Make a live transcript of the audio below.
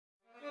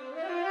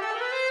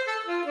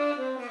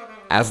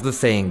As the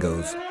saying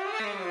goes,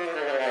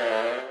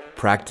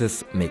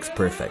 practice makes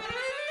perfect,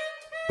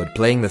 but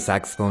playing the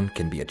saxophone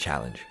can be a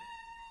challenge.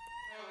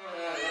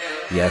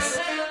 Yes,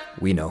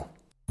 we know.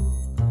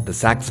 The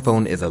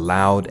saxophone is a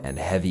loud and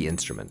heavy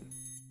instrument.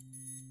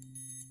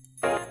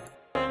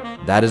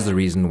 That is the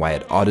reason why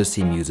at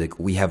Odyssey Music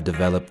we have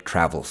developed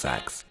Travel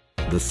Sax,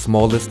 the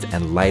smallest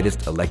and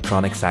lightest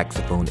electronic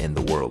saxophone in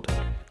the world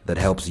that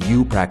helps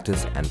you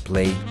practice and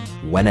play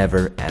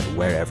whenever and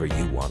wherever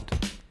you want.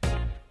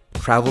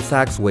 Travel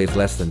Sax weighs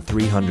less than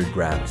 300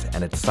 grams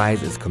and its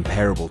size is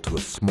comparable to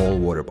a small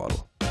water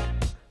bottle,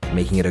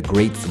 making it a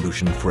great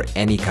solution for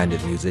any kind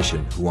of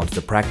musician who wants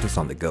to practice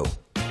on the go.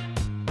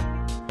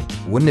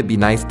 Wouldn't it be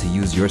nice to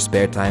use your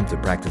spare time to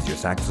practice your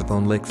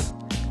saxophone licks?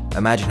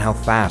 Imagine how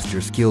fast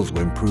your skills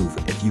would improve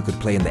if you could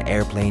play in the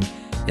airplane,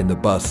 in the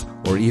bus,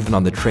 or even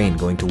on the train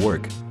going to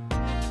work.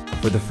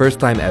 For the first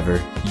time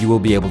ever, you will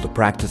be able to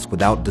practice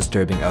without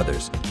disturbing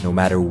others, no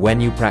matter when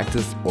you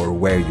practice or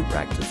where you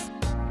practice.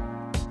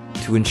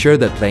 To ensure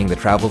that playing the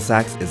travel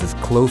sax is as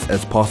close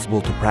as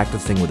possible to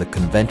practicing with a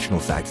conventional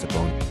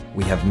saxophone,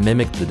 we have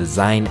mimicked the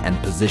design and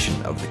position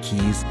of the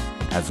keys,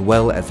 as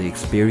well as the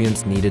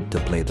experience needed to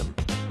play them.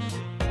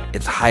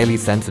 Its highly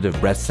sensitive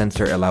breath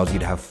sensor allows you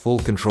to have full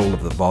control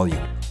of the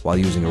volume while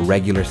using a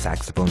regular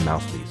saxophone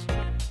mouthpiece.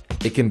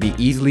 It can be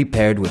easily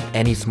paired with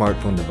any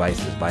smartphone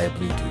devices via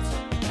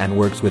Bluetooth and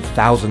works with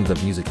thousands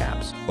of music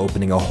apps,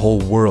 opening a whole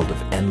world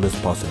of endless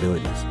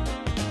possibilities.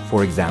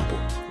 For example,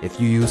 if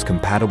you use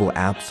compatible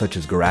apps such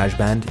as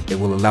GarageBand, it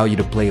will allow you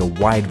to play a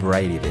wide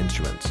variety of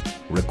instruments,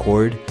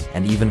 record,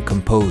 and even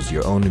compose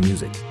your own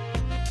music.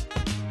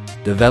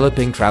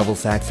 Developing Travel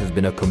Sax has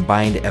been a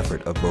combined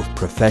effort of both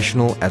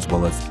professional as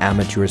well as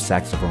amateur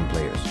saxophone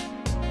players,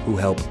 who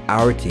help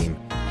our team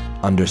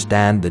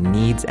understand the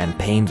needs and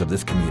pains of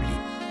this community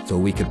so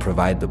we could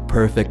provide the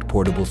perfect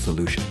portable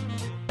solution.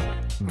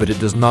 But it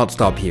does not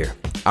stop here.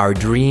 Our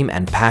dream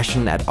and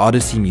passion at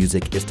Odyssey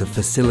Music is to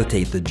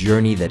facilitate the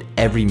journey that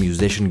every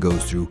musician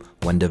goes through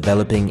when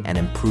developing and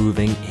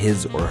improving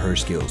his or her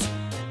skills,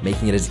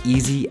 making it as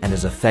easy and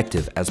as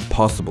effective as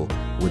possible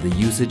with the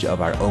usage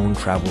of our own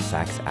Travel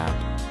Sax app.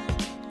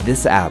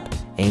 This app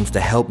aims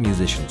to help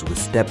musicians with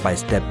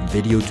step-by-step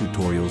video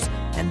tutorials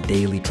and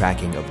daily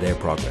tracking of their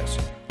progress.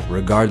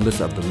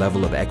 Regardless of the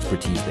level of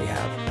expertise they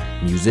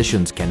have,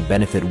 musicians can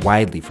benefit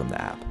widely from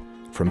the app,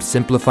 from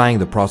simplifying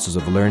the process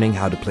of learning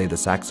how to play the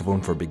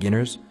saxophone for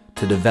beginners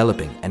to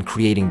developing and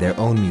creating their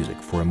own music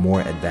for a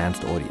more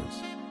advanced audience.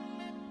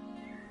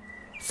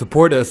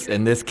 Support us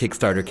in this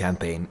Kickstarter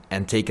campaign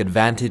and take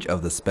advantage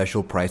of the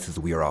special prices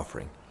we are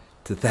offering.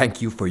 To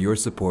thank you for your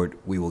support,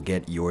 we will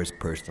get yours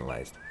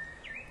personalized.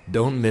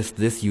 Don't miss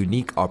this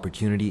unique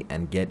opportunity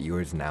and get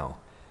yours now.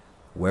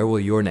 Where will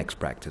your next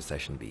practice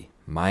session be?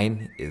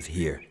 Mine is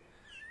here.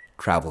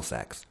 Travel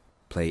Sax.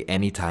 Play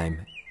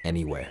anytime,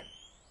 anywhere.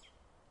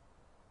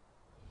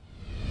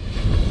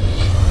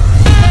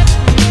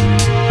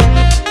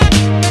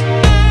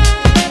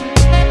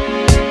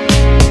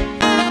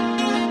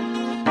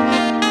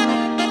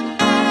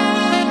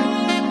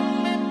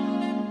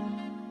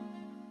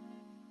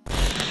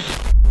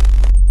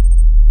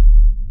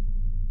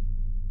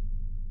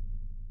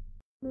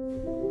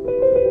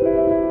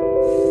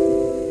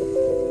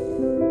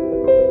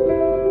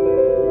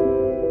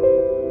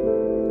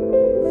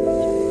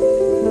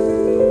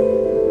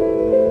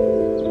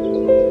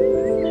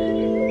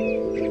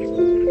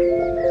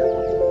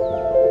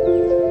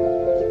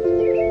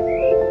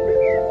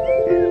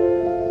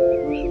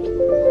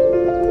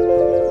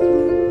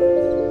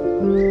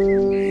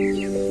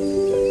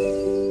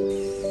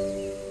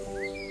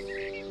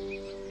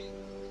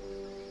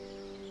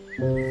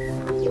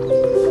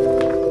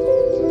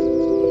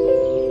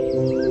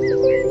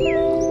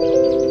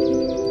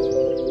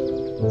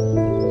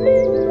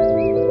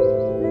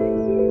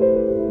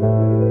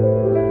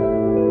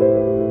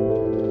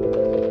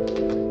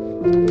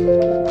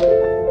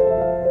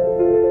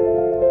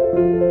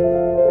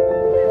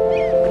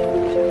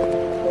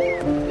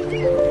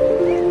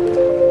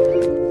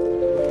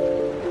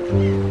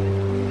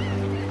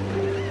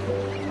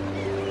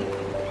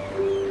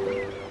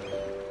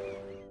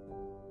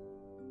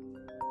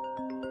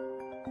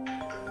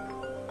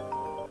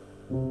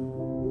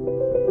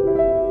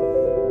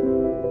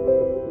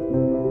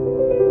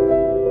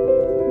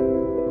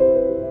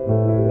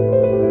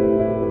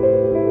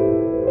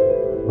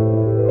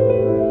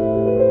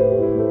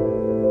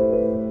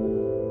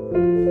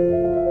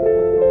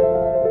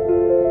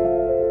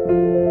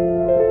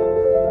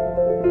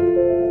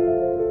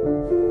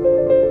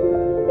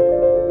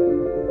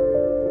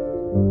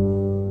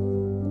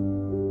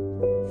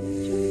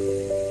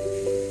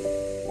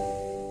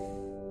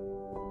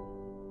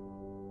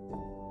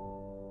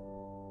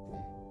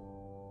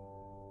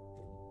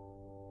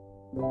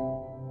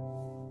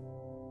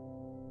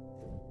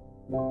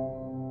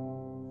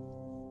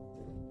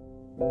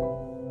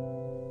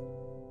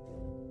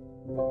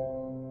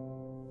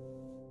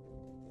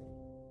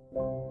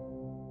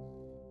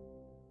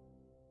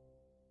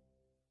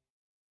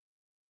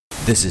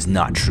 This is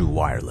not true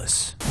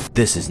wireless.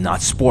 This is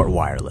not sport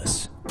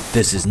wireless.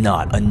 This is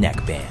not a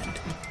neckband.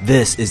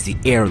 This is the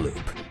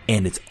AirLoop,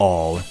 and it's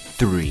all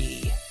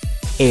three.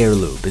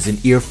 AirLoop is an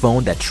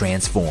earphone that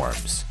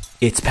transforms.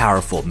 Its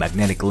powerful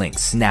magnetic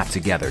links snap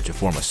together to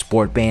form a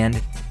sport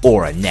band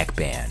or a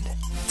neckband.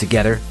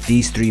 Together,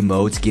 these three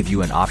modes give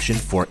you an option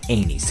for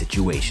any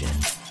situation.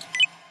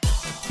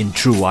 In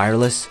true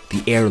wireless,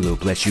 the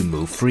AirLoop lets you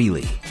move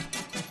freely.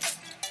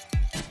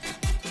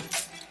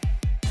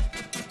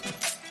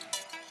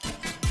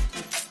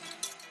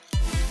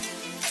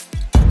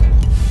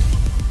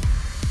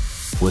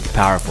 With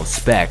powerful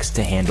specs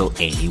to handle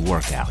any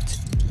workout.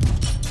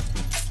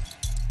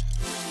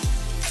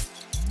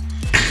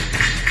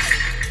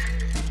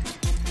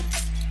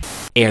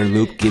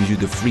 AirLoop gives you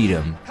the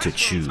freedom to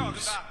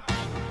choose.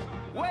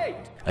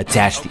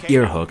 Attach the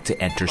ear hook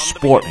to enter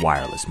sport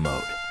wireless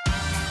mode.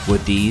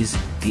 With these,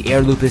 the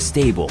AirLoop is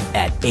stable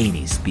at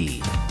any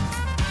speed.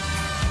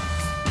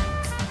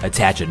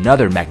 Attach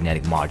another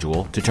magnetic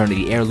module to turn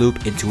the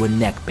AirLoop into a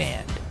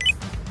neckband.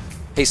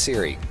 Hey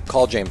Siri,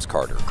 call James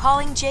Carter.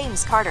 Calling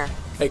James Carter.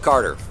 Hey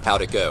Carter,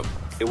 how'd it go?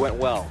 It went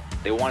well.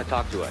 They want to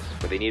talk to us,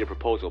 but they need a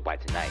proposal by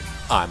tonight.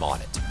 I'm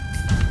on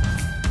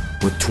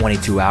it. With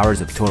 22 hours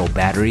of total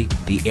battery,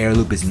 the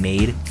AirLoop is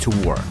made to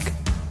work.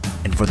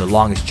 And for the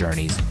longest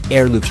journeys,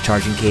 AirLoop's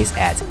charging case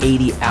adds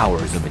 80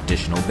 hours of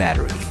additional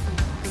battery.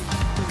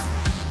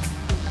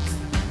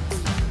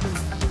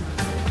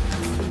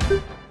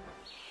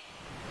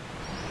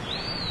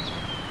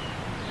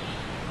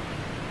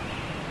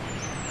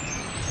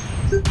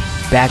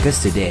 Back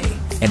us today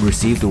and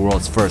receive the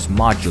world's first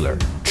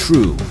modular,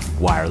 true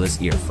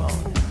wireless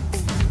earphone.